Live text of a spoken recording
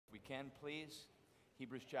can, please.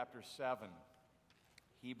 Hebrews chapter 7.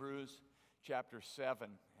 Hebrews chapter 7.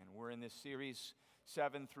 And we're in this series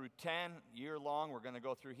 7 through 10, year long. We're going to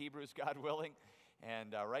go through Hebrews, God willing.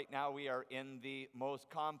 And right now we are in the most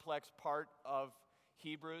complex part of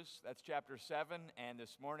Hebrews. That's chapter 7. And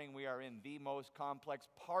this morning we are in the most complex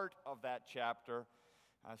part of that chapter,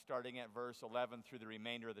 starting at verse 11 through the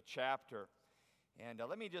remainder of the chapter. And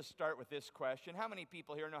let me just start with this question. How many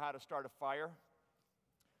people here know how to start a fire?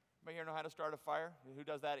 Anybody here know how to start a fire? Who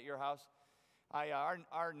does that at your house?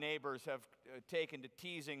 Our neighbors have taken to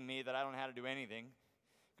teasing me that I don't know how to do anything.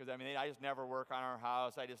 Because, I just never work on our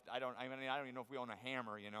house. I don't even know if we own a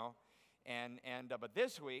hammer, you know. But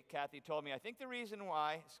this week, Kathy told me, I think the reason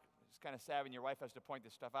why, it's kind of sad when your wife has to point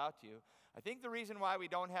this stuff out to you. I think the reason why we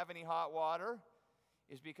don't have any hot water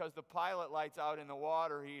is because the pilot light's out in the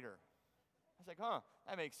water heater. I was like,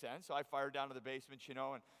 that makes sense. So I fired down to the basement, you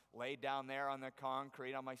know, and laid down there on the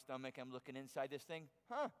concrete on my stomach. I'm looking inside this thing.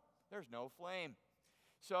 There's no flame.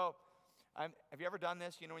 So have you ever done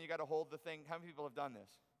this? You know, when you got to hold the thing. How many people have done this?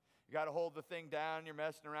 You got to hold the thing down. You're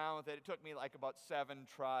messing around with it. It took me like about 7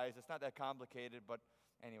 tries. It's not that complicated, but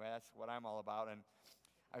anyway, that's what I'm all about. And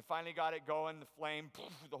I finally got it going. The flame,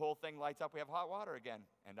 the whole thing lights up. We have hot water again.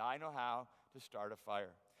 And I know how to start a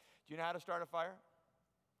fire. Do you know how to start a fire?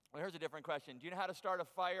 Well, here's a different question. Do you know how to start a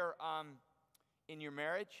fire in your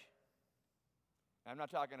marriage? I'm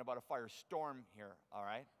not talking about a firestorm here, all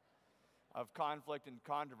right, of conflict and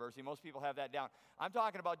controversy. Most people have that down. I'm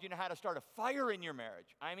talking about, do you know how to start a fire in your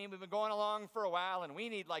marriage? We've been going along for a while, and we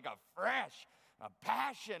need like a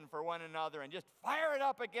passion for one another, and just fire it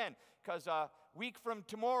up again, because a week from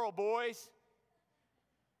tomorrow, boys,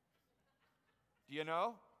 do you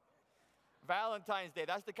know? Valentine's Day,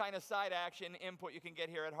 that's the kind of side action input you can get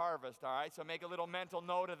here at Harvest, all right? So make a little mental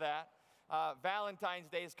note of that. Valentine's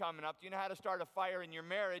Day is coming up. Do you know how to start a fire in your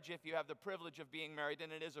marriage if you have the privilege of being married?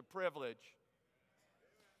 And it is a privilege.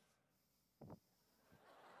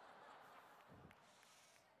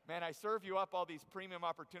 Man, I serve you up all these premium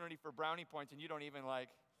opportunity for brownie points, and you don't even like.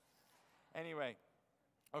 Anyway,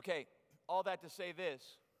 okay, all that to say this.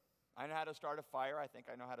 I know how to start a fire. I think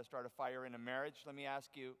I know how to start a fire in a marriage. Let me ask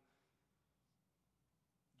you,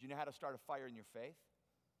 do you know how to start a fire in your faith?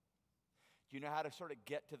 Do you know how to sort of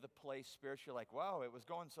get to the place spiritually like, wow, it was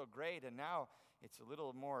going so great, and now it's a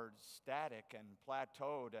little more static and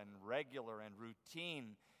plateaued and regular and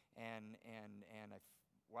routine,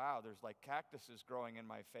 wow, there's like cactuses growing in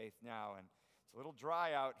my faith now, and it's a little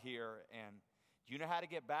dry out here. And do you know how to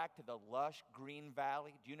get back to the lush green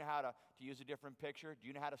valley? Do you know how to use a different picture? Do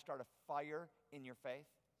you know how to start a fire in your faith?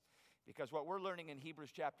 Because what we're learning in Hebrews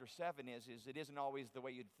chapter 7 is it isn't always the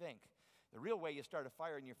way you'd think. The real way you start a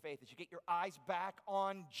fire in your faith is you get your eyes back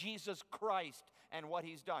on Jesus Christ and what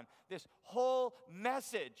he's done. This whole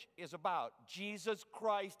message is about Jesus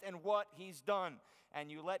Christ and what he's done. And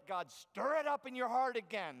you let God stir it up in your heart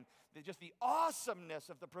again. Just the awesomeness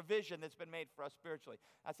of the provision that's been made for us spiritually.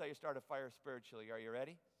 That's how you start a fire spiritually. Are you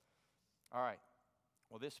ready? All right.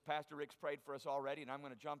 Well, this Pastor Rick's prayed for us already, and I'm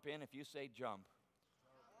going to jump in if you say jump.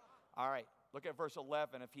 All right, look at verse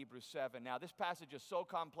 11 of Hebrews 7. Now, this passage is so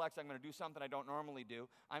complex, I'm going to do something I don't normally do.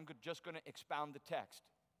 I'm just going to expound the text.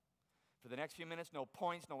 For the next few minutes, no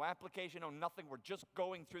points, no application, no nothing. We're just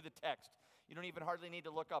going through the text. You don't even hardly need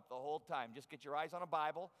to look up the whole time. Just get your eyes on a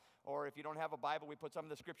Bible, or if you don't have a Bible, we put some of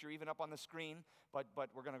the scripture even up on the screen. But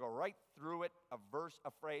we're going to go right through it, a verse,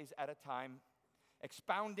 a phrase at a time.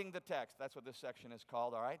 Expounding the text. That's what this section is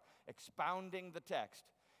called, all right? Expounding the text.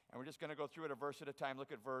 And we're just going to go through it a verse at a time.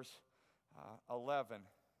 Look at verse 11.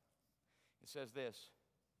 It says this.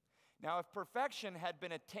 Now, if perfection had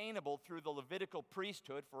been attainable through the Levitical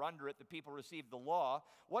priesthood, for under it the people received the law,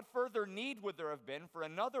 what further need would there have been for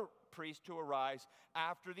another priest to arise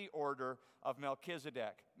after the order of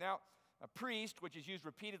Melchizedek? Now, a priest, which is used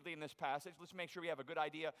repeatedly in this passage, let's make sure we have a good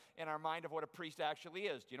idea in our mind of what a priest actually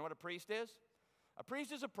is. Do you know what a priest is? A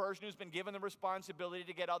priest is a person who's been given the responsibility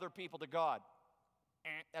to get other people to God.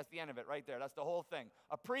 That's the end of it right there. That's the whole thing.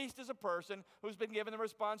 A priest is a person who's been given the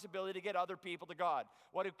responsibility to get other people to God.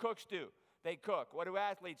 What do cooks do? They cook. What do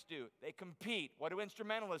athletes do? They compete. What do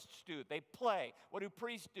instrumentalists do? They play. What do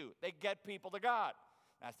priests do? They get people to God.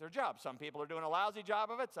 That's their job. Some people are doing a lousy job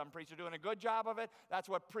of it. Some priests are doing a good job of it. That's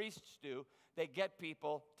what priests do. They get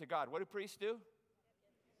people to God. What do priests do?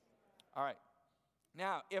 All right.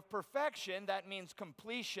 Now, if perfection, that means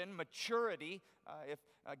completion, maturity,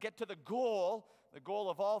 get to the goal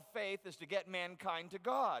of all faith is to get mankind to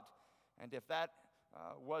God. And if that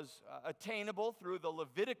was attainable through the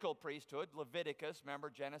Levitical priesthood, Leviticus, remember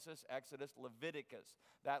Genesis, Exodus, Leviticus,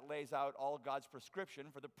 that lays out all God's prescription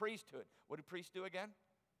for the priesthood. What do priests do again?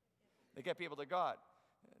 They get people to God.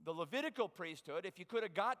 The Levitical priesthood, if you could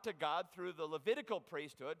have got to God through the Levitical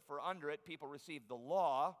priesthood, for under it people received the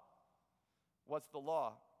law. What's the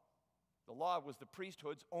law? The law was the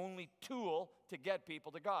priesthood's only tool to get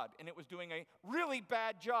people to God, and it was doing a really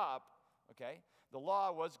bad job, okay? The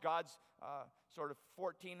law was God's sort of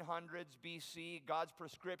 1400s BC, God's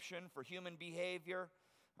prescription for human behavior.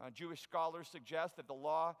 Jewish scholars suggest that the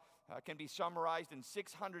law can be summarized in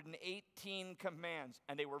 618 commands,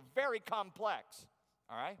 and they were very complex,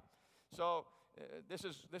 all right? So this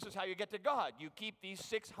is how you get to God. You keep these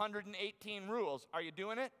 618 rules. Are you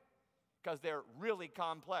doing it? Because they're really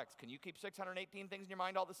complex. Can you keep 618 things in your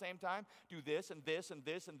mind all at the same time? Do this and this and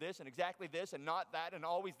this and this and exactly this and not that and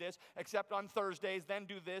always this, except on Thursdays, then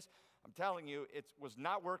do this. I'm telling you, it was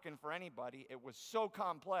not working for anybody. It was so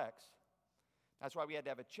complex. That's why we had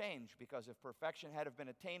to have a change, because if perfection had have been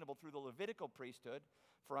attainable through the Levitical priesthood,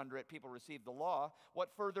 for under it people received the law, what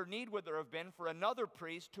further need would there have been for another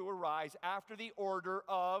priest to arise after the order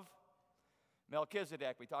of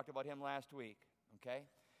Melchizedek? We talked about him last week, okay?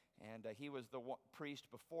 And he was the priest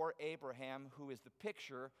before Abraham, who is the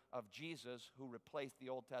picture of Jesus, who replaced the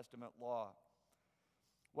Old Testament law.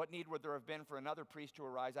 What need would there have been for another priest to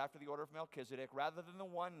arise after the order of Melchizedek, rather than the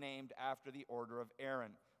one named after the order of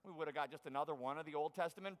Aaron? We would have got just another one of the Old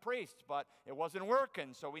Testament priests, but it wasn't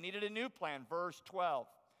working, so we needed a new plan. Verse 12.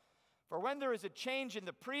 For when there is a change in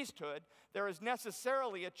the priesthood, there is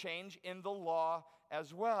necessarily a change in the law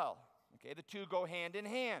as well. Okay, the two go hand in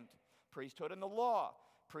hand, priesthood and the law.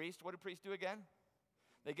 Priest, what do priests do again?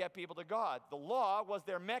 They get people to God. The law was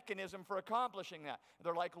their mechanism for accomplishing that.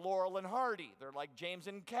 They're like Laurel and Hardy. They're like James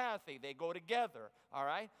and Kathy. They go together, all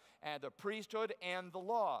right? And the priesthood and the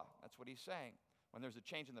law. That's what he's saying. When there's a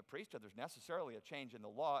change in the priesthood, there's necessarily a change in the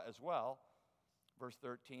law as well. Verse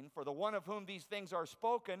 13, for the one of whom these things are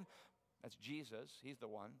spoken, that's Jesus, he's the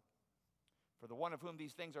one. For the one of whom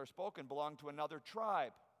these things are spoken belonged to another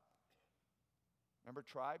tribe. Remember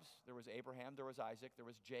tribes? There was Abraham, there was Isaac, there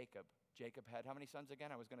was Jacob. Jacob had how many sons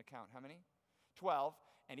again? I was going to count. How many? 12.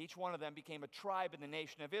 And each one of them became a tribe in the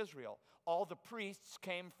nation of Israel. All the priests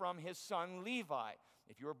came from his son Levi.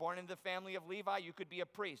 If you were born into the family of Levi, you could be a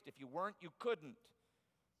priest. If you weren't, you couldn't.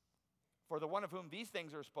 For the one of whom these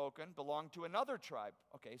things are spoken belonged to another tribe.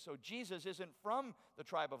 Okay, so Jesus isn't from the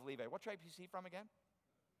tribe of Levi. What tribe is he from again?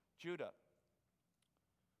 Judah.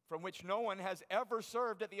 From which no one has ever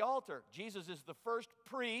served at the altar. Jesus is the first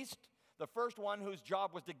priest, the first one whose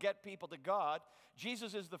job was to get people to God.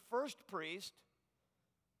 Jesus is the first priest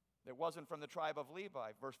that wasn't from the tribe of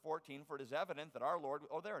Levi. Verse 14, for it is evident that our Lord,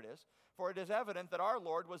 oh, there it is. For it is evident that our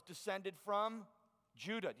Lord was descended from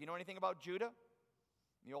Judah. Do you know anything about Judah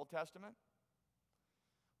in the Old Testament?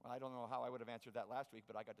 Well, I don't know how I would have answered that last week,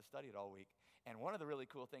 but I got to study it all week. And one of the really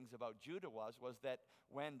cool things about Judah was that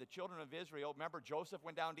when the children of Israel, remember Joseph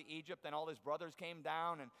went down to Egypt and all his brothers came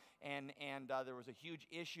down and there was a huge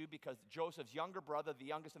issue because Joseph's younger brother, the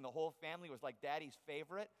youngest in the whole family, was like daddy's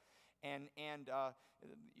favorite. And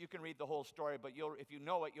you can read the whole story, but if you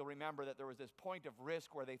know it, you'll remember that there was this point of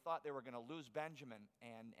risk where they thought they were going to lose Benjamin,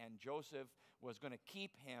 and Joseph was going to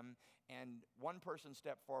keep him, and one person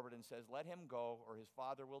stepped forward and says, let him go or his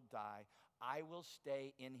father will die. I will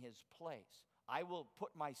stay in his place. I will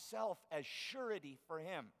put myself as surety for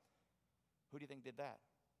him. Who do you think did that?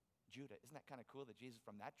 Judah. Isn't that kind of cool that Jesus is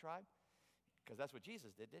from that tribe? Because that's what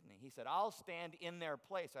Jesus did, didn't he? He said, I'll stand in their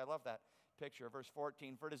place. I love that picture. Verse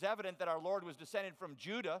 14, for it is evident that our Lord was descended from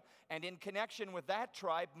Judah, and in connection with that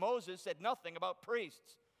tribe, Moses said nothing about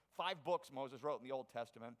priests. 5 books Moses wrote in the Old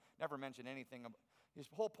Testament, never mentioned anything. His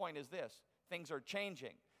whole point is this: things are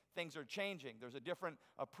changing. Things are changing. There's a different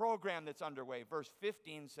program that's underway. Verse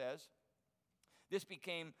 15 says, this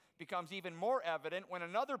becomes even more evident when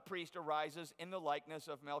another priest arises in the likeness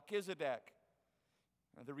of Melchizedek.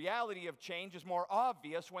 Now, the reality of change is more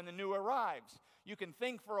obvious when the new arrives. You can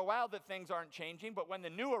think for a while that things aren't changing, but when the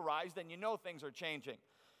new arrives, then you know things are changing.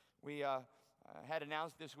 We had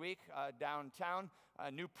announced this week downtown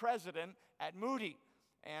a new president at Moody.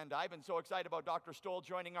 And I've been so excited about Dr. Stoll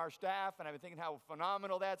joining our staff, and I've been thinking how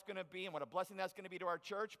phenomenal that's going to be and what a blessing that's going to be to our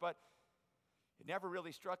church. But it never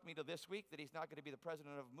really struck me till this week that he's not going to be the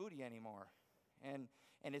president of Moody anymore. And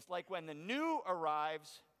it's like when the new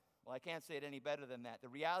arrives, well, I can't say it any better than that. The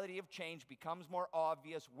reality of change becomes more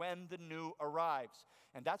obvious when the new arrives.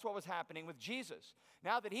 And that's what was happening with Jesus.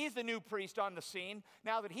 Now that he's the new priest on the scene,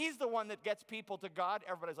 now that he's the one that gets people to God,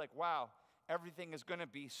 everybody's like, wow, everything is going to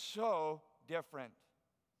be so different.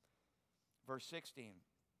 Verse 16.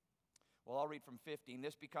 Well, I'll read from 15.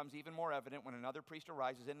 This becomes even more evident when another priest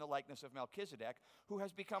arises in the likeness of Melchizedek, who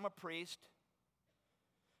has become a priest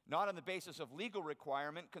Not on the basis of legal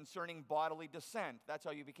requirement concerning bodily descent. That's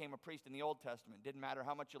how you became a priest in the Old Testament. Didn't matter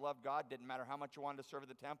how much you loved God, didn't matter how much you wanted to serve at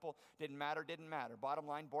the temple, didn't matter. Bottom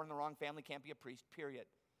line, born in the wrong family, can't be a priest, period.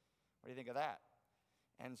 What do you think of that?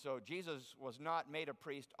 And so Jesus was not made a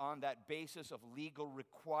priest on that basis of legal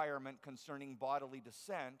requirement concerning bodily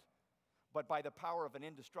descent, but by the power of an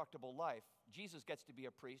indestructible life. Jesus gets to be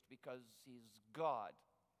a priest because he's God.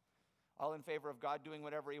 All in favor of God doing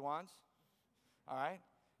whatever he wants? All right?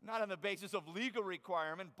 Not on the basis of legal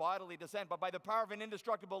requirement, bodily descent, but by the power of an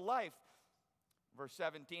indestructible life. Verse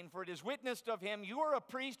 17, for it is witnessed of him, you are a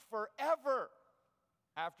priest forever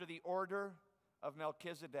after the order of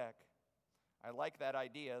Melchizedek. I like that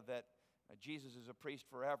idea that Jesus is a priest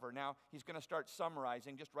forever. Now, he's going to start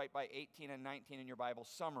summarizing. Just write by 18 and 19 in your Bible,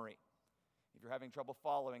 summary. If you're having trouble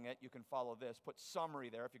following it, you can follow this. Put summary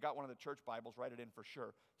there. If you got one of the church Bibles, write it in for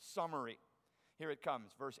sure. Summary. Here it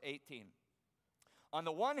comes, verse 18. On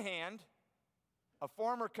the one hand, a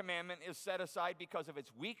former commandment is set aside because of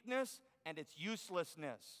its weakness and its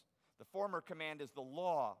uselessness. The former command is the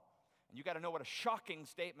law. And you got to know what a shocking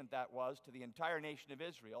statement that was to the entire nation of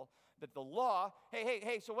Israel, that the law,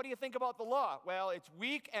 hey, so what do you think about the law? Well, it's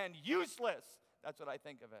weak and useless. That's what I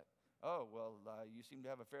think of it. Oh, well, you seem to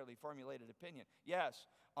have a fairly formulated opinion. Yes,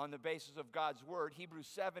 on the basis of God's word, Hebrews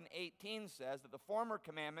 7:18 says that the former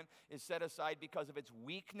commandment is set aside because of its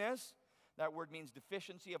weakness. That word means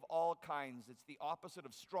deficiency of all kinds. It's the opposite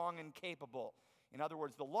of strong and capable. In other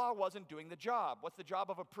words, the law wasn't doing the job. What's the job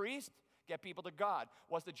of a priest? Get people to God.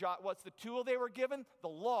 What's the tool they were given? The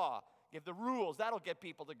law. Give the rules. That'll get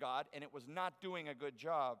people to God, and it was not doing a good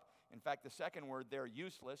job. In fact, the second word there,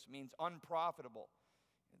 useless, means unprofitable.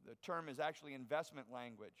 The term is actually investment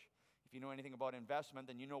language. If you know anything about investment,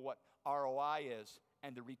 then you know what ROI is.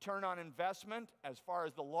 And the return on investment, as far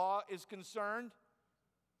as the law is concerned,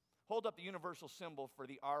 hold up the universal symbol for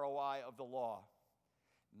the ROI of the law.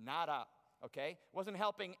 Nada. Okay? Wasn't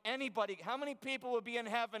helping anybody. How many people would be in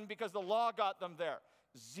heaven because the law got them there?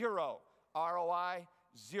 Zero. ROI,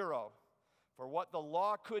 zero. For what the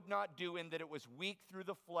law could not do in that it was weak through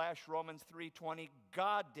the flesh, Romans 3:20,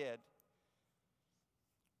 God did.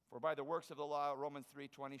 For by the works of the law, Romans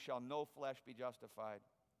 3:20, shall no flesh be justified.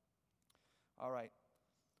 All right.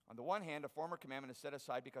 On the one hand, a former commandment is set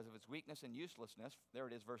aside because of its weakness and uselessness. There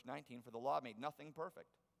it is, verse 19, for the law made nothing perfect.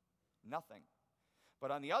 Nothing.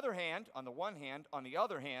 But on the other hand, I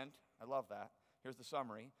love that. Here's the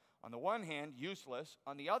summary. On the one hand, useless.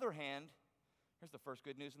 On the other hand, here's the first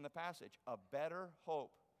good news in the passage. A better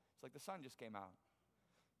hope. It's like the sun just came out.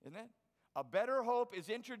 Isn't it? A better hope is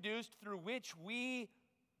introduced through which we,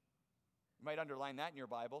 you might underline that in your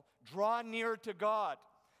Bible, draw near to God.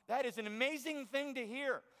 That is an amazing thing to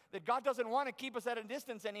hear. That God doesn't want to keep us at a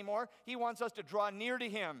distance anymore. He wants us to draw near to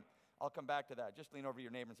him. I'll come back to that. Just lean over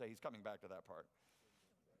your neighbor and say, he's coming back to that part.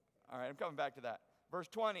 All right, I'm coming back to that. Verse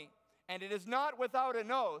 20, and it is not without an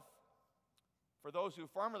oath for those who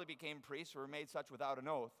formerly became priests who were made such without an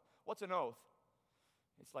oath. What's an oath?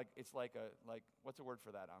 It's like what's the word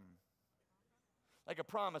for that? Like a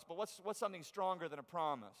promise, but what's something stronger than a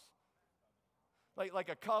promise? Like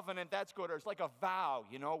a covenant, that's good. Or it's like a vow,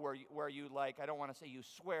 where you like, I don't want to say you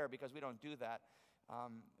swear because we don't do that.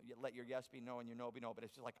 You let your yes be no and your no be no, but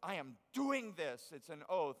it's just like, I am doing this. It's an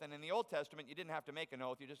oath. And in the Old Testament, you didn't have to make an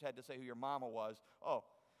oath. You just had to say who your mama was. Oh,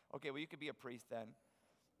 okay, well, you could be a priest then.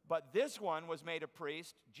 But this one was made a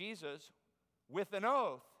priest, Jesus, with an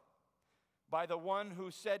oath by the one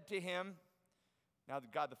who said to him, now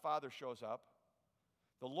that God the Father shows up,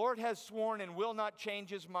 the Lord has sworn and will not change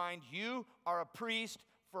his mind. You are a priest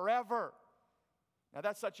forever. Now,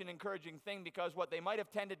 that's such an encouraging thing because what they might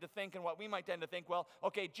have tended to think and what we might tend to think, well,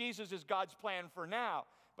 okay, Jesus is God's plan for now,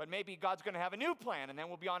 but maybe God's going to have a new plan, and then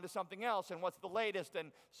we'll be on to something else, and what's the latest,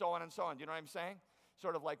 and so on and so on. Do you know what I'm saying?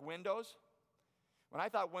 Sort of like Windows.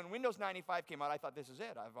 When Windows 95 came out, I thought, this is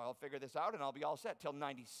it. I'll figure this out, and I'll be all set till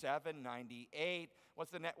 97, 98.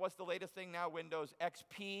 What's the latest thing now? Windows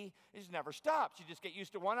XP. It just never stops. You just get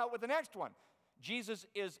used to one out with the next one. Jesus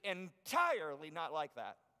is entirely not like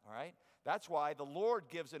that, all right? That's why the Lord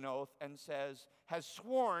gives an oath and says, has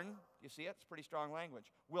sworn, you see it? It's pretty strong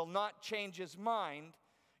language, will not change his mind.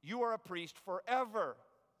 You are a priest forever.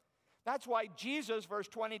 That's why Jesus, verse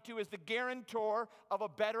 22, is the guarantor of a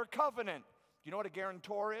better covenant. Do you know what a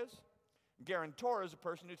guarantor is? A guarantor is a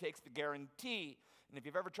person who takes the guarantee. And if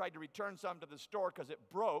you've ever tried to return something to the store because it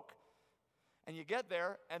broke, and you get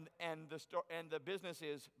there and the business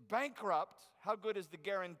is bankrupt, how good is the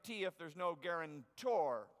guarantee if there's no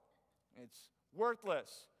guarantor? It's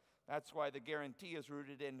worthless. That's why the guarantee is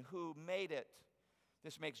rooted in who made it.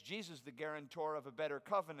 This makes Jesus the guarantor of a better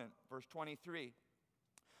covenant. Verse 23.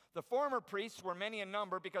 The former priests were many in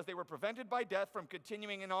number because they were prevented by death from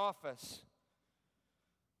continuing in office.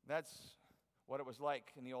 That's what it was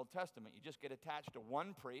like in the Old Testament. You just get attached to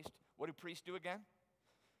one priest. What do priests do again?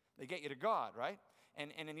 They get you to God, right?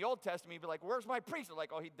 And in the Old Testament, you'd be like, where's my priest? They're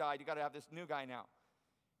like, oh, he died. You got to have this new guy now.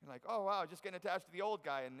 You're like, oh, wow, just getting attached to the old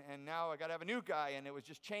guy, and now I got to have a new guy. And it was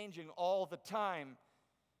just changing all the time.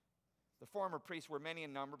 The former priests were many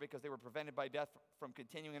in number because they were prevented by death from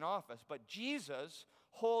continuing in office. But Jesus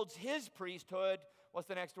holds his priesthood, what's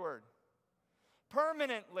the next word?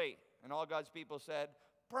 Permanently. And all God's people said,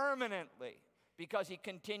 permanently, because he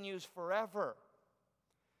continues forever.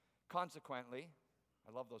 Consequently,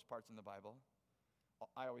 I love those parts in the Bible.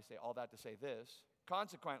 I always say all that to say this.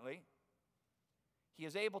 Consequently, he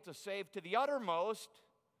is able to save to the uttermost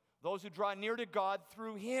those who draw near to God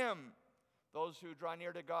through him. Those who draw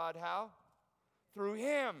near to God, how? Through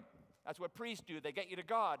him. That's what priests do. They get you to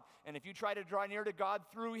God. And if you try to draw near to God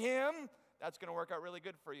through him, that's going to work out really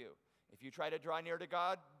good for you. If you try to draw near to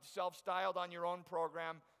God self-styled on your own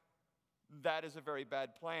program, that is a very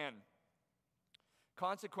bad plan.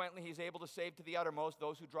 Consequently, he's able to save to the uttermost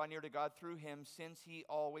those who draw near to God through him, since he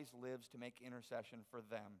always lives to make intercession for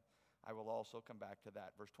them. I will also come back to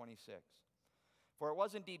that. Verse 26. For it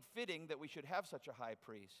was indeed fitting that we should have such a high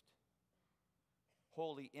priest,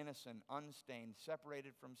 holy, innocent, unstained,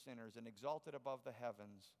 separated from sinners, and exalted above the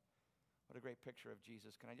heavens. What a great picture of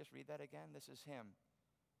Jesus. Can I just read that again? This is him.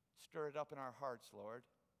 Stir it up in our hearts, Lord.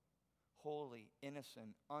 Holy,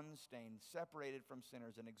 innocent, unstained, separated from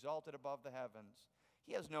sinners, and exalted above the heavens.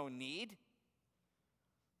 He has no need.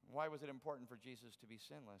 Why was it important for Jesus to be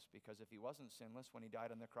sinless? Because if he wasn't sinless when he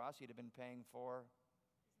died on the cross, he'd have been paying for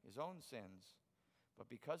his own sins. But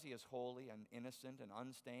because he is holy and innocent and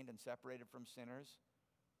unstained and separated from sinners,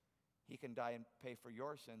 he can die and pay for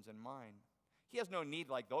your sins and mine. He has no need,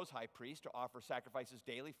 like those high priests, to offer sacrifices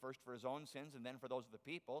daily, first for his own sins and then for those of the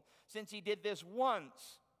people, since he did this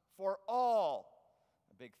once for all,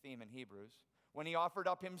 a big theme in Hebrews, when he offered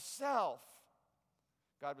up himself.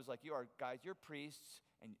 God was like, you're priests,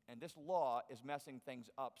 and this law is messing things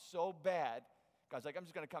up so bad. God's like, I'm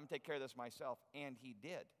just going to come take care of this myself. And he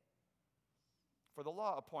did. For the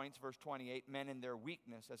law appoints, verse 28, men in their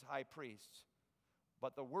weakness as high priests.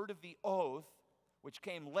 But the word of the oath, which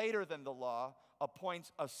came later than the law,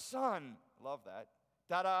 appoints a son. Love that.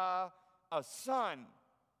 Ta-da! A son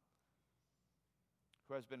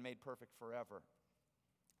who has been made perfect forever.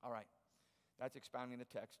 All right. That's expounding the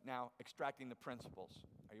text. Now, extracting the principles.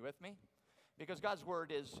 Are you with me? Because God's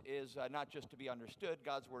word is not just to be understood.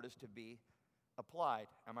 God's word is to be applied.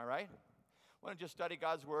 Am I right? I want to just study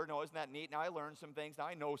God's word. No, isn't that neat? Now I learned some things. Now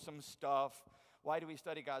I know some stuff. Why do we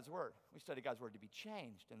study God's word? We study God's word to be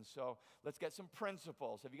changed. And so let's get some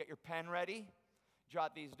principles. Have you got your pen ready?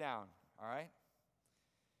 Jot these down. All right?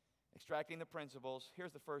 Extracting the principles.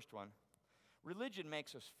 Here's the first one. Religion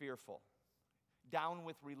makes us fearful. Down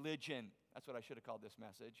with religion. That's what I should have called this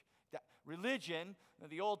message. Religion,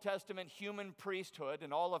 the Old Testament human priesthood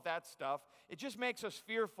and all of that stuff, it just makes us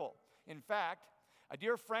fearful. In fact, a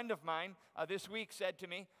dear friend of mine this week said to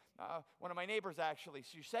me, one of my neighbors actually,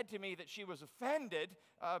 she said to me that she was offended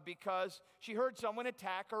because she heard someone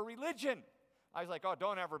attack her religion. I was like, oh,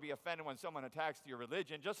 don't ever be offended when someone attacks your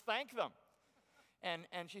religion. Just thank them. And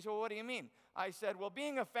she said, well, what do you mean? I said, well,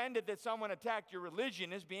 being offended that someone attacked your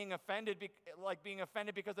religion is being offended like being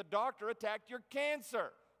offended because a doctor attacked your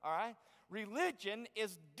cancer, all right? Religion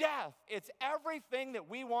is death. It's everything that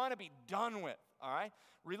we want to be done with, all right?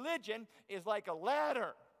 Religion is like a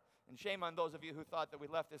ladder. And shame on those of you who thought that we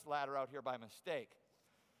left this ladder out here by mistake.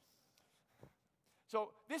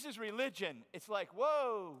 So this is religion. It's like,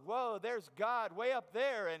 whoa, there's God way up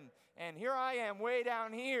there, and here I am way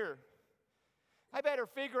down here. I better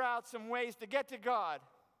figure out some ways to get to God.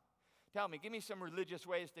 Tell me, give me some religious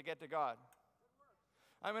ways to get to God.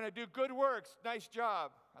 I'm going to do good works. Nice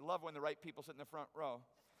job. I love when the right people sit in the front row.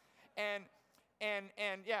 And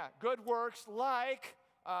yeah, good works like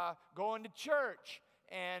going to church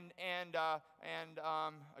and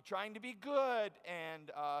trying to be good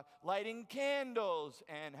and lighting candles.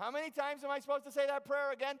 And how many times am I supposed to say that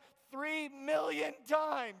prayer again? 3 million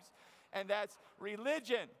times. And that's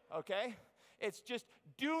religion, okay? It's just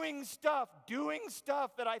doing stuff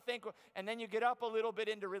that I think, and then you get up a little bit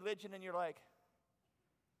into religion and you're like,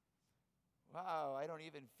 wow, I don't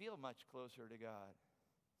even feel much closer to God.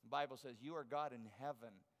 The Bible says, you are God in heaven,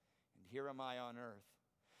 and here am I on earth.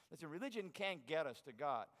 Listen, religion can't get us to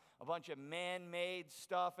God. A bunch of man-made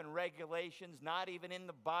stuff and regulations, not even in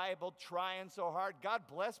the Bible, trying so hard. God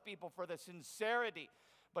bless people for the sincerity,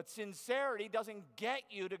 but sincerity doesn't get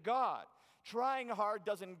you to God. Trying hard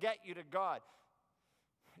doesn't get you to God.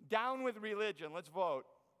 Down with religion. Let's vote.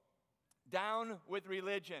 Down with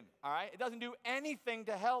religion, all right? It doesn't do anything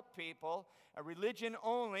to help people. A religion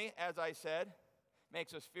only, as I said,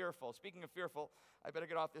 makes us fearful. Speaking of fearful, I better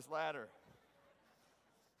get off this ladder.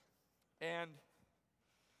 And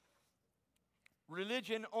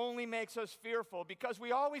religion only makes us fearful because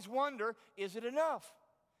we always wonder, is it enough?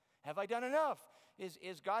 Have I done enough?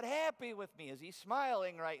 Is God happy with me? Is he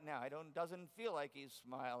smiling right now? Doesn't feel like he's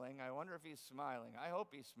smiling. I wonder if he's smiling. I hope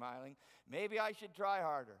he's smiling. Maybe I should try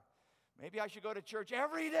harder. Maybe I should go to church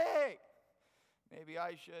every day. Maybe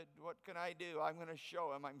I should, what can I do? I'm going to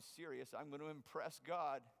show him I'm serious. I'm going to impress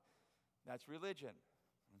God. That's religion,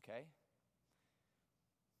 okay?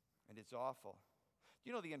 And it's awful.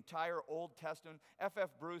 You know the entire Old Testament, F.F.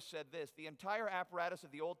 Bruce said this, the entire apparatus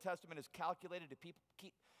of the Old Testament is calculated to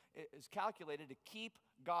keep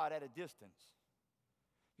God at a distance.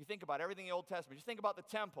 You think about everything in the Old Testament. Just think about the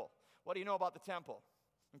temple. What do you know about the temple?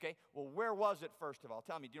 Okay, well, where was it, first of all?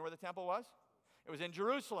 Tell me, do you know where the temple was? It was in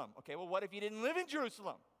Jerusalem. Okay, well, what if you didn't live in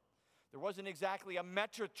Jerusalem? There wasn't exactly a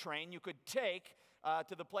metro train you could take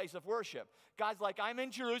to the place of worship. God's like, I'm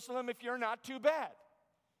in Jerusalem if you're not, too bad.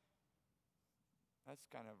 That's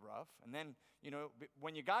kind of rough. And then, you know,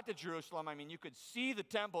 when you got to Jerusalem, I mean, you could see the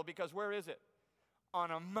temple because where is it? On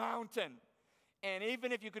a mountain. And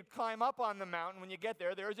even if you could climb up on the mountain, when you get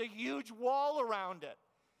there, there's a huge wall around it.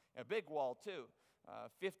 A big wall, too.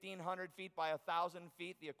 1,500 feet by 1,000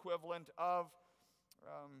 feet, the equivalent of,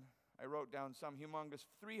 I wrote down some humongous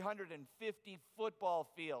 350 football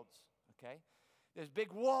fields, okay? There's a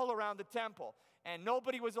big wall around the temple, and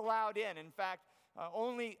nobody was allowed in. In fact,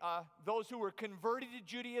 only those who were converted to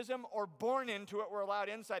Judaism or born into it were allowed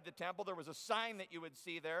inside the temple. There was a sign that you would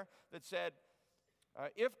see there that said,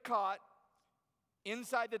 if caught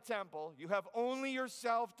inside the temple, you have only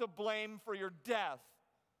yourself to blame for your death.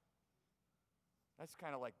 That's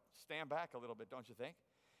kind of like stand back a little bit, don't you think?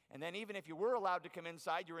 And then even if you were allowed to come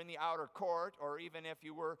inside, you were in the outer court, or even if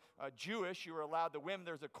you were Jewish, you were allowed the women.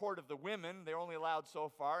 There's a court of the women. They're only allowed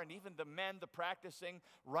so far. And even the men, the practicing,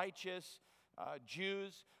 righteous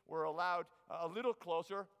Jews were allowed a little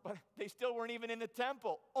closer, but they still weren't even in the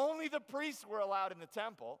temple. Only the priests were allowed in the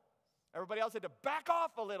temple. Everybody else had to back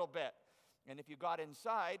off a little bit. And if you got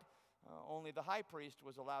inside, only the high priest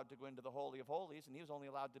was allowed to go into the Holy of Holies, and he was only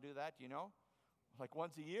allowed to do that, you know? Like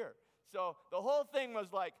once a year. So the whole thing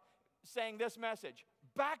was like saying this message,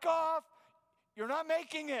 back off, you're not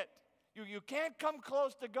making it. You can't come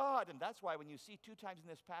close to God. And that's why when you see 2 times in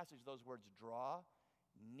this passage those words, draw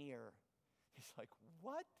near. It's like,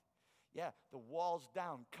 what? Yeah, the wall's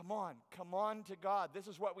down. Come on to God. This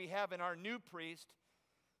is what we have in our new priest,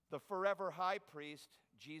 the forever high priest,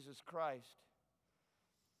 Jesus Christ.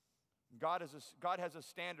 God has a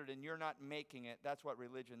standard and you're not making it. That's what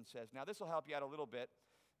religion says. Now, this will help you out a little bit.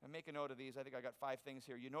 And make a note of these. I think I got 5 things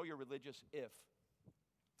here. You know you're religious if.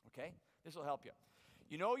 Okay? This will help you.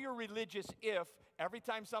 You know you're religious if every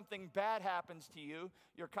time something bad happens to you,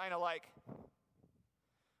 you're kind of like,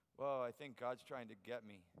 whoa, I think God's trying to get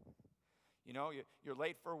me. You know, you're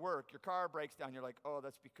late for work. Your car breaks down. You're like, oh,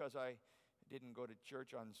 that's because I didn't go to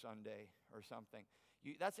church on Sunday or something.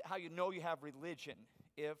 That's how you know you have religion.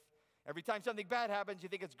 If every time something bad happens, you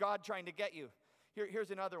think it's God trying to get you. Here's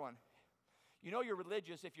another one. You know you're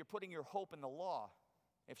religious if you're putting your hope in the law.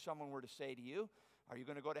 If someone were to say to you, are you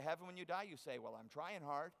going to go to heaven when you die? You say, well, I'm trying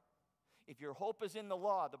hard. If your hope is in the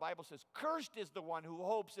law, the Bible says, cursed is the one who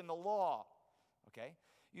hopes in the law. Okay?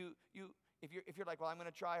 If you're like, well, I'm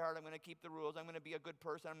going to try hard, I'm going to keep the rules, I'm going to be a good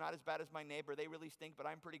person, I'm not as bad as my neighbor, they really stink, but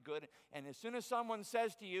I'm pretty good. And as soon as someone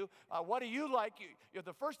says to you, what do you like?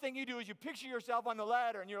 The first thing you do is you picture yourself on the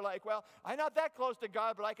ladder, and you're like, well, I'm not that close to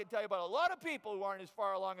God, but I can tell you about a lot of people who aren't as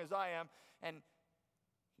far along as I am. And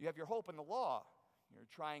you have your hope in the law. You're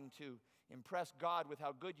trying to impress God with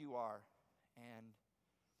how good you are. And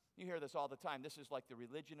you hear this all the time. This is like the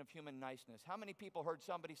religion of human niceness. How many people heard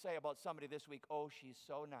somebody say about somebody this week, oh, she's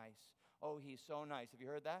so nice. Oh, he's so nice. Have you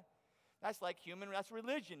heard that? That's like that's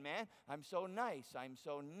religion, man. I'm so nice. I'm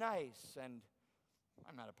so nice. And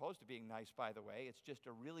I'm not opposed to being nice, by the way. It's just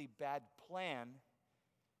a really bad plan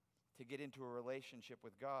to get into a relationship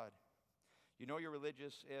with God. You know you're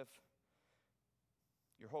religious if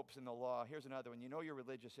your hope's in the law. Here's another one. You know you're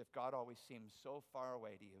religious if God always seems so far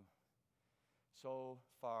away to you. So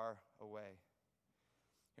far away.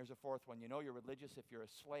 Here's a 4th one. You know you're religious if you're a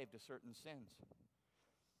slave to certain sins.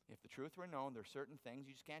 If the truth were known, there are certain things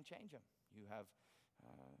you just can't change them. You have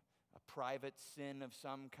a private sin of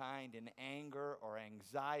some kind, an anger or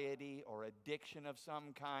anxiety or addiction of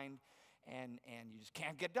some kind, and you just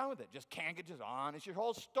can't get done with it. Just can't get on. It's your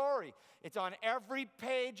whole story. It's on every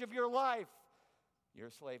page of your life. You're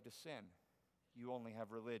a slave to sin. You only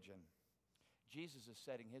have religion. Jesus is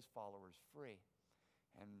setting his followers free.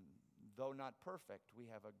 And though not perfect, we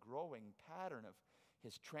have a growing pattern of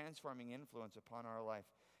his transforming influence upon our life.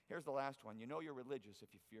 Here's the last one. You know you're religious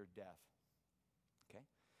if you fear death. Okay?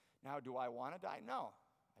 Now, do I want to die? No,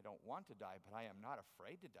 I don't want to die, but I am not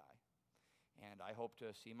afraid to die. And I hope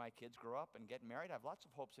to see my kids grow up and get married. I have lots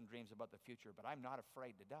of hopes and dreams about the future, but I'm not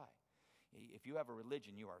afraid to die. If you have a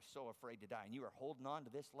religion, you are so afraid to die, and you are holding on to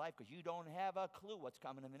this life because you don't have a clue what's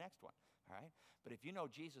coming in the next one, all right? But if you know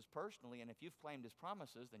Jesus personally, and if you've claimed his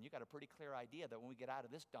promises, then you got a pretty clear idea that when we get out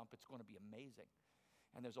of this dump, it's going to be amazing.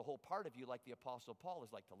 And there's a whole part of you, like the Apostle Paul,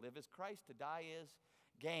 is like, to live is Christ, to die is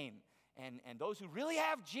gain. And those who really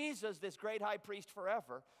have Jesus, this great high priest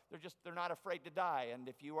forever, they're not afraid to die. And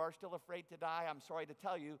if you are still afraid to die, I'm sorry to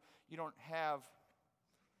tell you, you don't have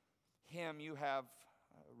him, you have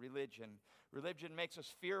religion. Religion makes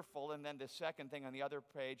us fearful, and then the second thing on the other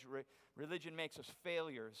page, religion makes us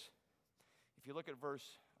failures. If you look at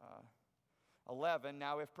verse 11,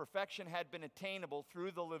 now if perfection had been attainable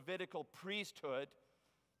through the Levitical priesthood,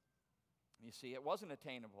 you see, it wasn't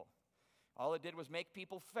attainable. All it did was make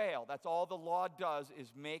people fail. That's all the law does,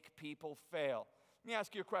 is make people fail. Let me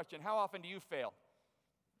ask you a question. How often do you fail?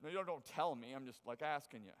 No, you don't tell me. I'm just like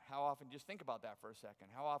asking you. How often? Just think about that for a second.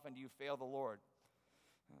 How often do you fail the Lord?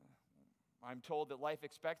 I'm told that life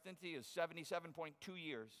expectancy is 77.2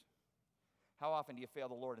 years. How often do you fail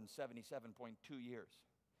the Lord in 77.2 years?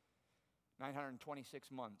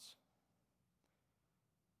 926 months.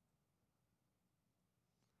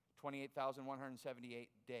 28,178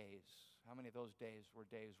 days. How many of those days were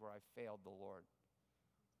days where I failed the Lord?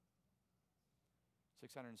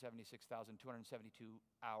 676,272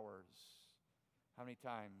 hours. How many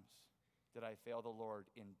times did I fail the Lord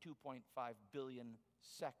in 2.5 billion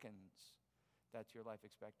seconds? That's your life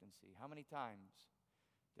expectancy. How many times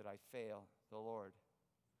did I fail the Lord?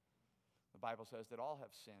 The Bible says that all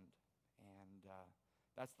have sinned, and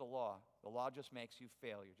that's the law. The law just makes you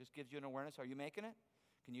failure. Just gives you an awareness. Are you making it?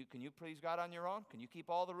 Can you please God on your own? Can you keep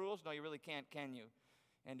all the rules? No, you really can't, can you?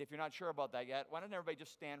 And if you're not sure about that yet, why don't everybody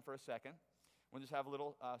just stand for a second? We'll just have a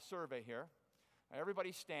little survey here.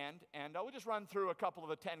 Everybody stand, and we'll just run through a couple of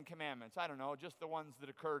the 10 commandments. I don't know, just the ones that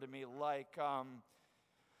occur to me, like,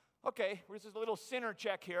 okay, here's just a little sinner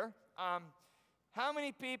check here. How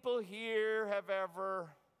many people here have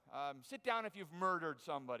ever, sit down if you've murdered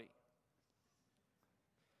somebody?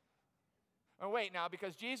 Oh, wait now,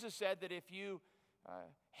 because Jesus said that if you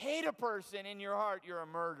hate a person in your heart, you're a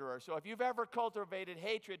murderer. So if you've ever cultivated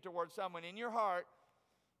hatred towards someone in your heart,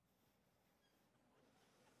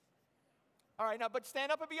 all right, now, but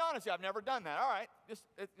stand up and be honest. I've never done that. All right, just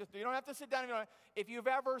you don't have to sit down. If you've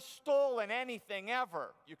ever stolen anything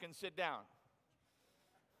ever, you can sit down.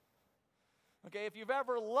 Okay, if you've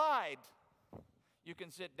ever lied, you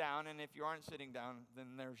can sit down. And if you aren't sitting down,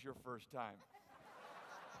 then there's your first time.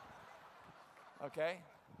 Okay?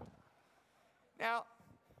 Now,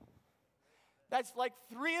 that's like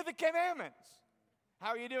 3 of the commandments. How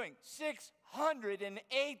are you doing?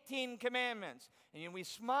 618 commandments. And we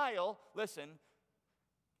smile, listen,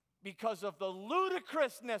 because of the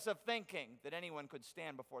ludicrousness of thinking that anyone could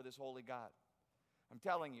stand before this holy God. I'm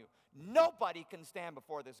telling you, nobody can stand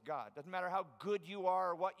before this God. Doesn't matter how good you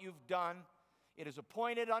are or what you've done. It is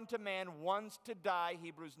appointed unto man once to die,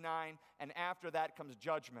 Hebrews 9, and after that comes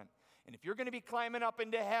judgment. And if you're going to be climbing up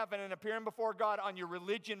into heaven and appearing before God on your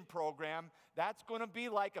religion program, that's going to be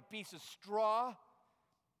like a piece of straw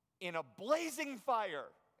in a blazing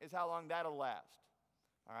fire, is how long that'll last.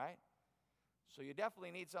 All right? So you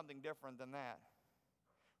definitely need something different than that.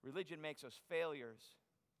 Religion makes us failures.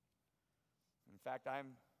 In fact,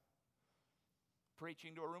 I'm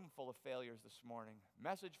preaching to a room full of failures this morning.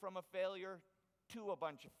 Message from a failure to a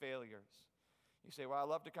bunch of failures. You say, well, I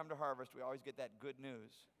love to come to Harvest. We always get that good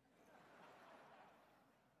news.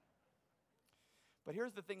 But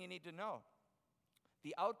here's the thing you need to know.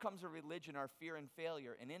 The outcomes of religion are fear and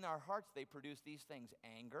failure. And in our hearts, they produce these things: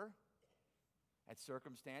 anger at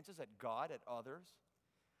circumstances, at God, at others.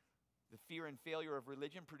 The fear and failure of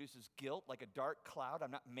religion produces guilt, like a dark cloud.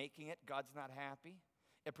 I'm not making it. God's not happy.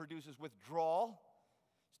 It produces withdrawal.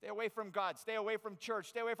 Stay away from God. Stay away from church.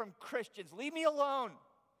 Stay away from Christians. Leave me alone.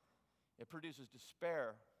 It produces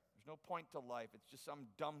despair. There's no point to life. It's just some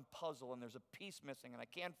dumb puzzle, and there's a piece missing, and I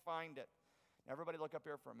can't find it. Now, everybody look up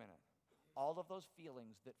here for a minute. All of those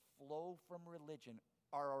feelings that flow from religion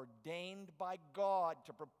are ordained by God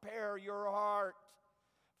to prepare your heart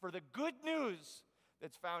for the good news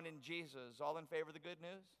that's found in Jesus. All in favor of the good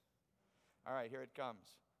news? All right, here it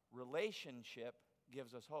comes. Relationship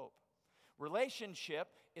gives us hope. Relationship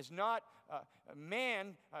is not a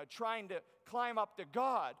man trying to climb up to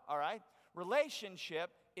God, all right? Relationship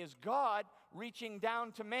is God reaching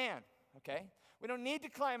down to man, okay? We don't need to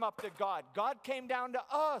climb up to God. God came down to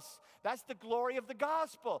us. That's the glory of the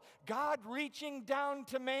gospel. God reaching down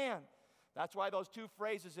to man. That's why those two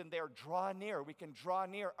phrases in there, draw near, we can draw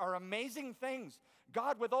near, are amazing things.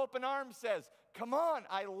 God with open arms says, come on,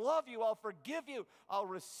 I love you, I'll forgive you, I'll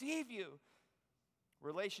receive you.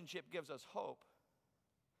 Relationship gives us hope.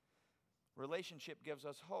 Relationship gives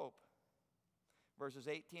us hope. Verses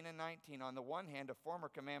 18 and 19, on the one hand, a former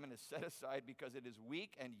commandment is set aside because it is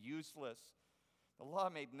weak and useless. The law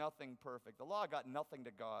made nothing perfect. The law got nothing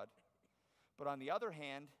to God. But on the other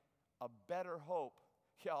hand, a better hope.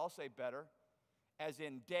 Yeah, I'll say better, as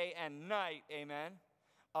in day and night, amen.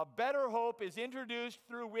 A better hope is introduced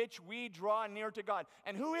through which we draw near to God.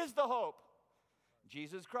 And who is the hope?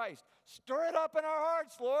 Jesus Christ. Stir it up in our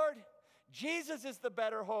hearts, Lord. Jesus is the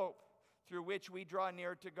better hope through which we draw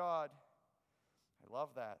near to God. I love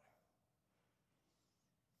that.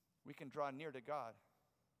 We can draw near to God.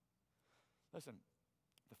 Listen,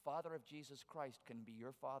 the Father of Jesus Christ can be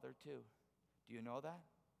your Father too. Do you know that?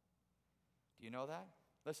 Do you know that?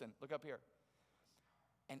 Listen, look up here.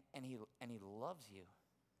 And he loves you.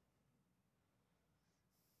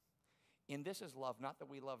 In this is love, not that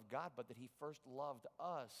we love God, but that he first loved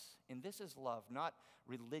us. In this is love, not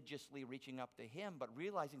religiously reaching up to him, but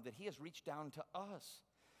realizing that he has reached down to us.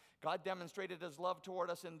 God demonstrated his love toward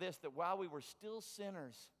us in this, that while we were still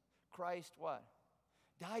sinners, Christ what?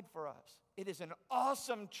 Died for us. It is an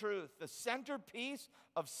awesome truth, the centerpiece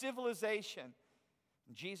of civilization.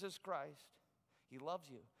 Jesus Christ, he loves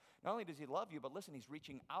you. Not only does he love you, but listen, he's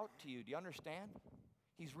reaching out to you. Do you understand?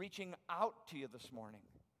 He's reaching out to you this morning.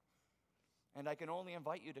 And I can only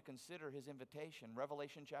invite you to consider his invitation.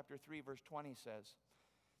 Revelation chapter 3, verse 20 says,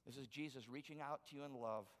 this is Jesus reaching out to you in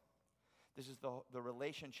love. This is the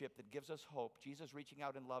relationship that gives us hope. Jesus reaching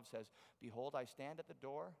out in love says, behold, I stand at the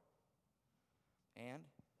door and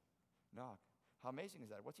knock. How amazing is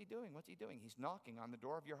that? What's he doing? What's he doing? He's knocking on the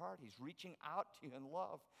door of your heart. He's reaching out to you in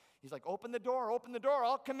love. He's like, open the door, open the door.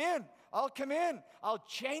 I'll come in. I'll come in. I'll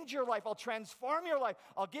change your life. I'll transform your life.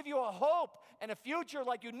 I'll give you a hope and a future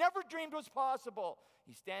like you never dreamed was possible.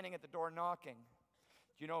 He's standing at the door knocking.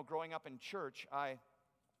 You know, growing up in church, I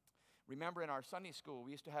remember in our Sunday school,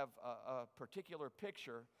 we used to have a particular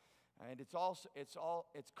picture, and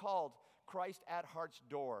it's called Christ at Heart's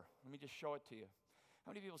Door. Let me just show it to you.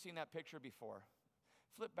 How many people have seen that picture before?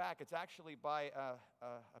 Flip back. It's actually by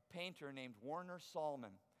a painter named Warner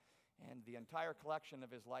Salmon. And the entire collection of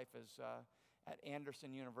his life is at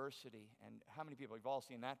Anderson University. And how many people? You've all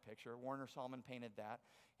seen that picture. Warner Salmon painted that.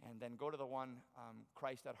 And then go to the one,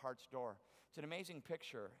 Christ at Heart's Door. It's an amazing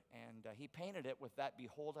picture. And he painted it with that,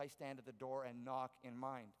 behold, I stand at the door and knock in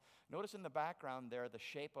mind. Notice in the background there the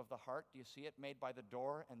shape of the heart. Do you see it? Made by the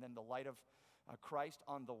door. And then the light of Christ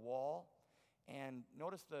on the wall. And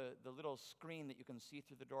notice the little screen that you can see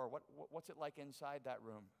through the door. What's it like inside that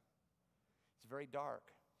room? It's very dark.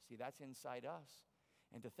 See, that's inside us.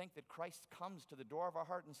 And to think that Christ comes to the door of our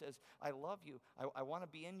heart and says, I love you. I want to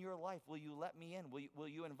be in your life. Will you let me in? Will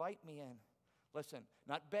you invite me in? Listen,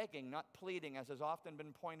 not begging, not pleading, as has often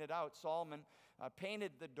been pointed out. Solomon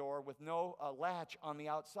painted the door with no latch on the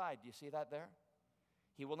outside. Do you see that there?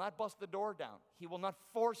 He will not bust the door down. He will not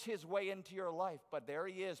force his way into your life. But there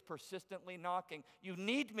he is, persistently knocking. You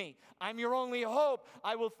need me. I'm your only hope.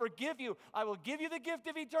 I will forgive you. I will give you the gift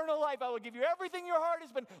of eternal life. I will give you everything your heart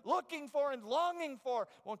has been looking for and longing for.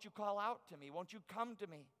 Won't you call out to me? Won't you come to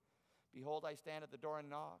me? Behold, I stand at the door and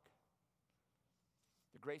knock.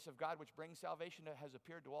 The grace of God which brings salvation has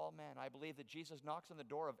appeared to all men. I believe that Jesus knocks on the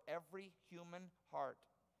door of every human heart.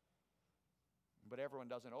 But everyone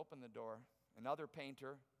doesn't open the door. Another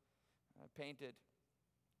painter painted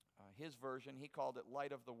his version. He called it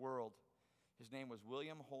Light of the World. His name was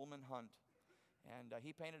William Holman Hunt. And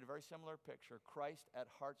he painted a very similar picture, Christ at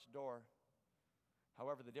Heart's Door.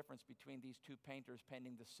 However, the difference between these two painters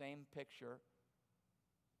painting the same picture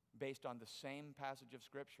based on the same passage of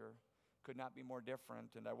Scripture could not be more different.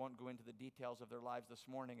 And I won't go into the details of their lives this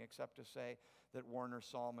morning except to say that Warner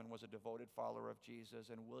Salmon was a devoted follower of Jesus,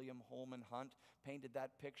 and William Holman Hunt painted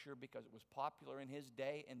that picture because it was popular in his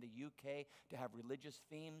day in the UK to have religious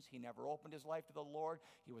themes. He never opened his life to the Lord.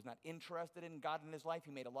 He was not interested in God in his life.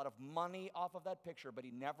 He made a lot of money off of that picture, but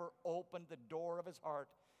he never opened the door of his heart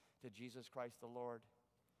to Jesus Christ the Lord.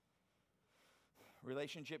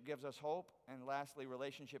 Relationship gives us hope, and lastly,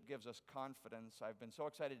 relationship gives us confidence. I've been so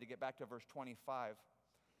excited to get back to verse 25.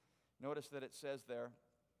 Notice that it says there,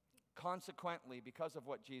 consequently, because of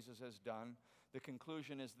what Jesus has done, the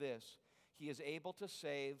conclusion is this: He is able to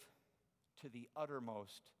save to the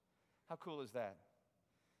uttermost. How cool is that?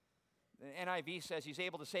 The NIV says he's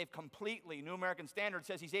able to save completely. New American Standard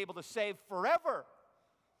says he's able to save forever.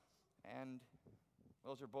 And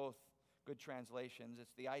those are both good translations.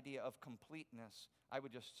 It's the idea of completeness. I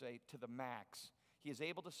would just say to the max. He is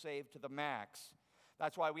able to save to the max.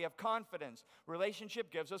 That's why we have confidence.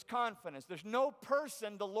 Relationship gives us confidence. There's no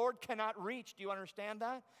person the Lord cannot reach. Do you understand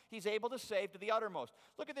that? He's able to save to the uttermost.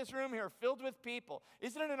 Look at this room here filled with people.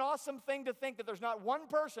 Isn't it an awesome thing to think that there's not one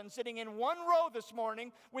person sitting in one row this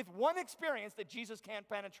morning with one experience that Jesus can't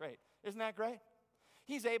penetrate? Isn't that great?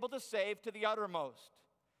 He's able to save to the uttermost.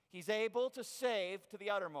 He's able to save to the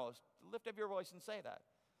uttermost. Lift up your voice and say that.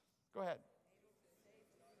 Go ahead.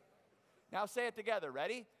 Now say it together.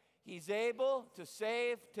 Ready? He's able to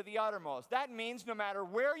save to the uttermost. That means no matter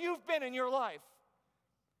where you've been in your life,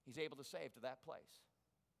 he's able to save to that place.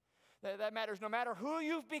 That matters no matter who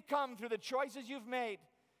you've become through the choices you've made,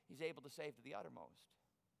 he's able to save to the uttermost.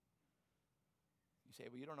 You say,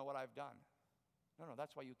 well, you don't know what I've done. No,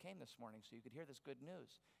 that's why you came this morning, so you could hear this good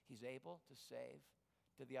news. He's able to save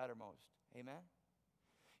to the uttermost. Amen?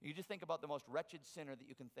 You just think about the most wretched sinner that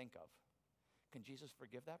you can think of. Can Jesus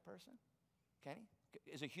forgive that person? Can he?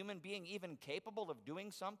 Is a human being even capable of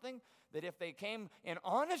doing something that if they came in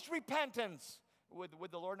honest repentance, would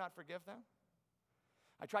the Lord not forgive them?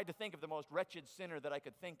 I tried to think of the most wretched sinner that I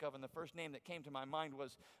could think of, and the first name that came to my mind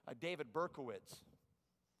was David Berkowitz.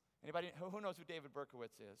 Anybody, who knows who David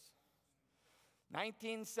Berkowitz is?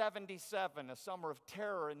 1977, a summer of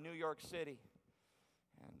terror in New York City.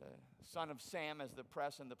 And son of Sam, as the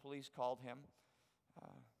press and the police called him,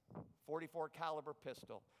 44 caliber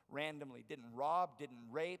pistol, randomly, didn't rob, didn't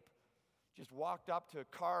rape, just walked up to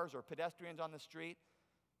cars or pedestrians on the street,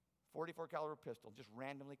 44 caliber pistol, just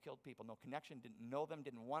randomly killed people. No connection, didn't know them,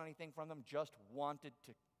 didn't want anything from them, just wanted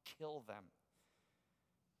to kill them.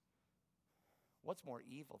 What's more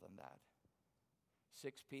evil than that?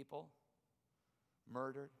 6 people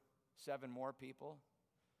murdered, 7 more people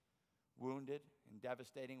wounded in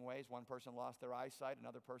devastating ways. One person lost their eyesight,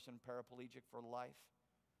 another person paraplegic for life.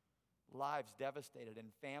 Lives devastated and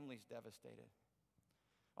families devastated.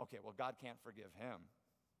 Okay, well, God can't forgive him.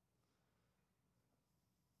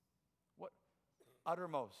 What?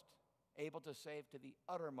 Uttermost. Able to save to the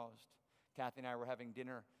uttermost. Kathy and I were having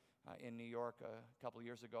dinner in New York a couple of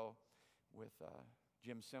years ago with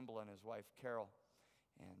Jim Simbel and his wife, Carol.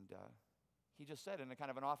 And he just said in a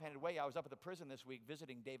kind of an offhanded way, I was up at the prison this week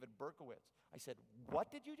visiting David Berkowitz. I said,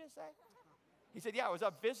 what did you just say? He said, yeah, I was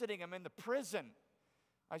up visiting him in the prison.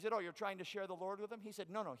 I said, oh, you're trying to share the Lord with him? He said,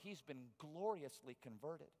 no, he's been gloriously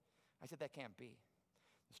converted. I said, that can't be.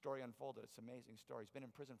 The story unfolded. It's an amazing story. He's been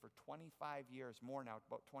in prison for 25 years, more now,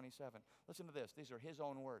 about 27. Listen to this. These are his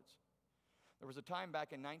own words. There was a time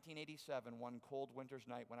back in 1987, one cold winter's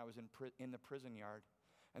night when I was in the prison yard.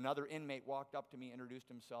 Another inmate walked up to me, introduced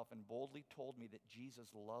himself, and boldly told me that Jesus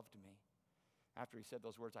loved me. After he said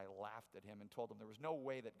those words, I laughed at him and told him there was no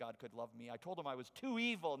way that God could love me. I told him I was too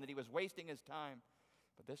evil and that he was wasting his time.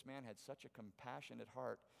 But this man had such a compassionate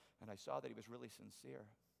heart, and I saw that he was really sincere.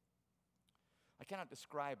 I cannot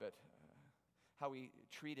describe it, how he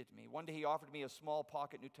treated me. One day he offered me a small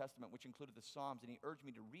pocket New Testament, which included the Psalms, and he urged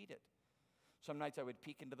me to read it. Some nights I would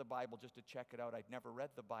peek into the Bible just to check it out. I'd never read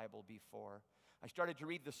the Bible before. I started to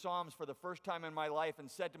read the Psalms for the first time in my life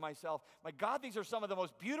and said to myself, my God, these are some of the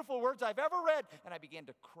most beautiful words I've ever read. And I began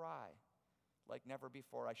to cry like never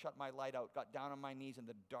before. I shut my light out, got down on my knees in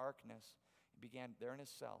the darkness, began there in his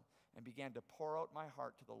cell, and began to pour out my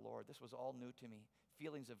heart to the Lord. This was all new to me.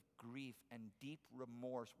 Feelings of grief and deep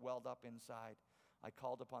remorse welled up inside. I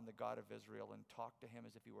called upon the God of Israel and talked to him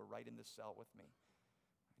as if he were right in the cell with me.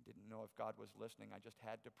 I didn't know if God was listening. I just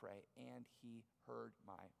had to pray, and he heard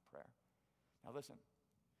my prayer. Now listen,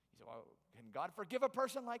 he said, well, can God forgive a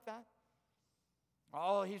person like that?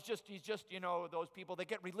 Oh, he's just, those people that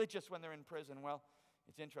get religious when they're in prison. Well,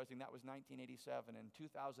 it's interesting. That was 1987. In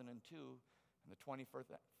 2002, on the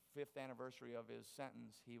 25th anniversary of his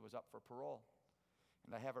sentence, he was up for parole.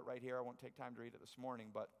 And I have it right here. I won't take time to read it this morning,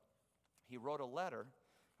 but he wrote a letter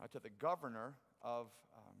to the governor of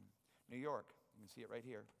New York. You can see it right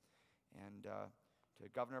here. And to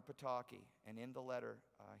Governor Pataki. And in the letter,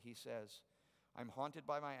 he says, I'm haunted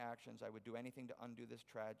by my actions. I would do anything to undo this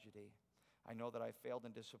tragedy. I know that I failed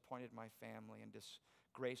and disappointed my family and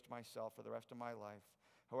disgraced myself for the rest of my life.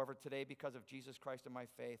 However, today, because of Jesus Christ and my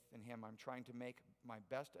faith in him, I'm trying to make my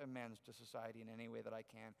best amends to society in any way that I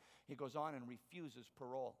can. He goes on and refuses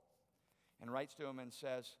parole and writes to him and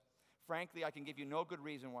says, frankly, I can give you no good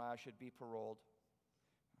reason why I should be paroled.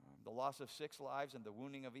 The loss of 6 lives and the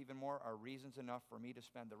wounding of even more are reasons enough for me to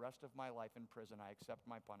spend the rest of my life in prison. I accept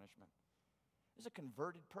my punishment. This is a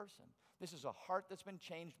converted person. This is a heart that's been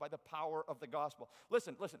changed by the power of the gospel.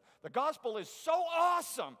 Listen. The gospel is so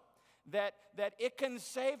awesome that it can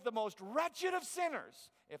save the most wretched of sinners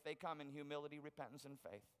if they come in humility, repentance, and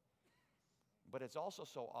faith. But it's also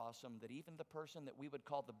so awesome that even the person that we would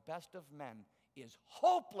call the best of men is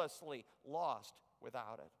hopelessly lost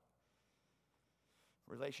without it.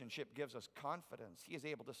 Relationship gives us confidence. He is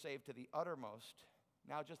able to save to the uttermost.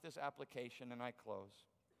 Now just this application, and I close.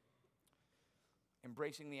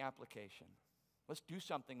 Embracing the application. Let's do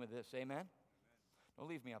something with this, amen? Don't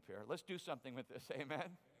leave me up here. Let's do something with this,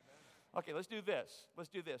 amen? Okay, let's do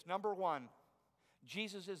this. Number 1,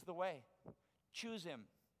 Jesus is the way. Choose him.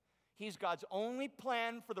 He's God's only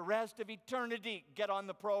plan for the rest of eternity. Get on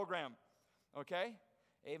the program, okay?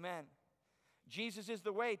 Amen. Jesus is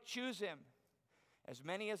the way. Choose him. As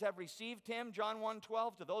many as have received him, John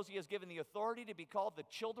 1:12, to those he has given the authority to be called the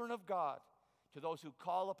children of God, to those who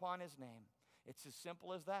call upon his name. It's as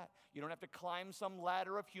simple as that. You don't have to climb some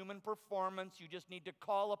ladder of human performance. You just need to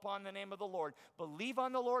call upon the name of the Lord. Believe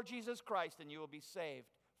on the Lord Jesus Christ and you will be saved,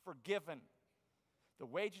 forgiven. The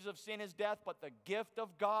wages of sin is death, but the gift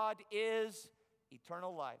of God is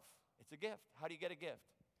eternal life. It's a gift. How do you get a gift?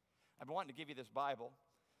 I've been wanting to give you this Bible.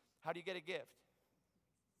 How do you get a gift?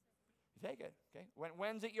 You take it, okay?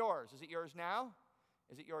 When's it yours? Is it yours now?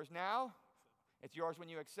 Is it yours now? It's yours when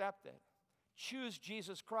you accept it. Choose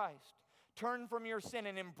Jesus Christ. Turn from your sin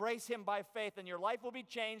and embrace him by faith, and your life will be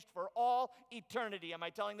changed for all eternity. Am I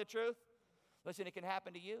telling the truth? Listen, it can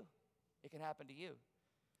happen to you. It can happen to you.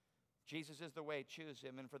 Jesus is the way. Choose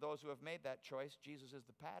him. And for those who have made that choice, Jesus is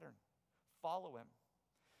the pattern. Follow him.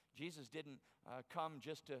 Jesus didn't come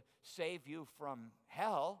just to save you from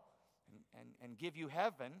hell and give you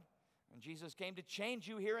heaven. And Jesus came to change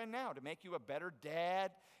you here and now, to make you a better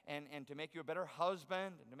dad and to make you a better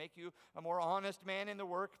husband and to make you a more honest man in the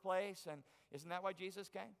workplace. And isn't that why Jesus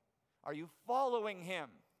came? Are you following him?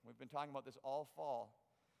 We've been talking about this all fall.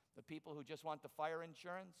 The people who just want the fire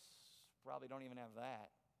insurance probably don't even have that.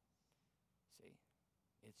 See,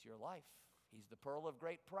 it's your life. He's the pearl of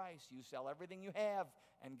great price. You sell everything you have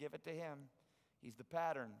and give it to him. He's the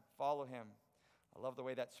pattern. Follow him. I love the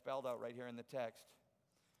way that's spelled out right here in the text.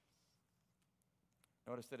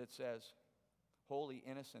 Notice that it says, holy,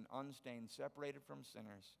 innocent, unstained, separated from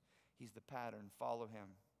sinners. He's the pattern. Follow him.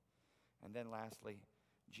 And then lastly,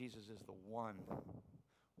 Jesus is the one.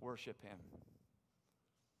 Worship him.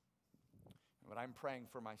 And what I'm praying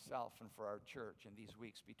for myself and for our church in these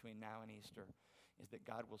weeks between now and Easter is that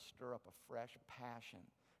God will stir up a fresh passion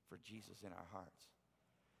for Jesus in our hearts.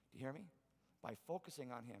 Do you hear me? By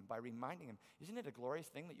focusing on him, by reminding him. Isn't it a glorious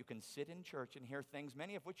thing that you can sit in church and hear things,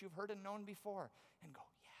 many of which you've heard and known before, and go,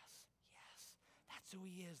 yes, that's who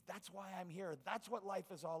he is. That's why I'm here. That's what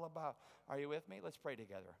life is all about. Are you with me? Let's pray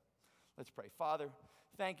together. Let's pray. Father,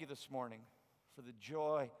 thank you this morning for the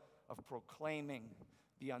joy of proclaiming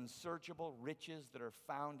the unsearchable riches that are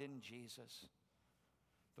found in Jesus,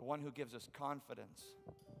 the one who gives us confidence,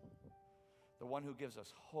 the one who gives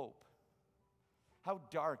us hope. How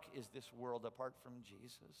dark is this world apart from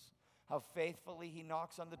Jesus? How faithfully he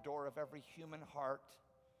knocks on the door of every human heart,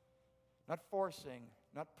 not forcing,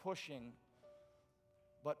 not pushing,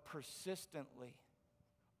 but persistently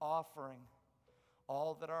offering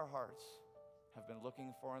all that our hearts have been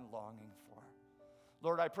looking for and longing for.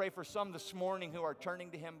 Lord, I pray for some this morning who are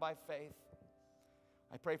turning to him by faith.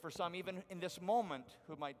 I pray for some even in this moment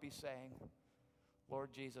who might be saying,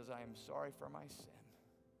 Lord Jesus, I am sorry for my sin.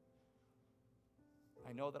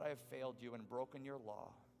 I know that I have failed you and broken your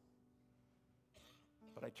law,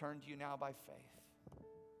 but I turn to you now by faith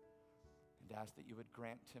and ask that you would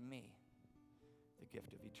grant to me the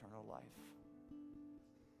gift of eternal life.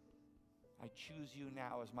 I choose you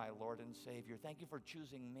now as my Lord and Savior. Thank you for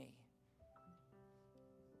choosing me.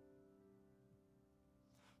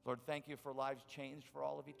 Lord, thank you for lives changed for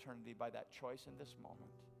all of eternity by that choice in this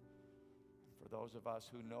moment. And for those of us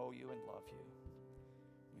who know you and love you,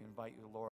 we invite you, Lord,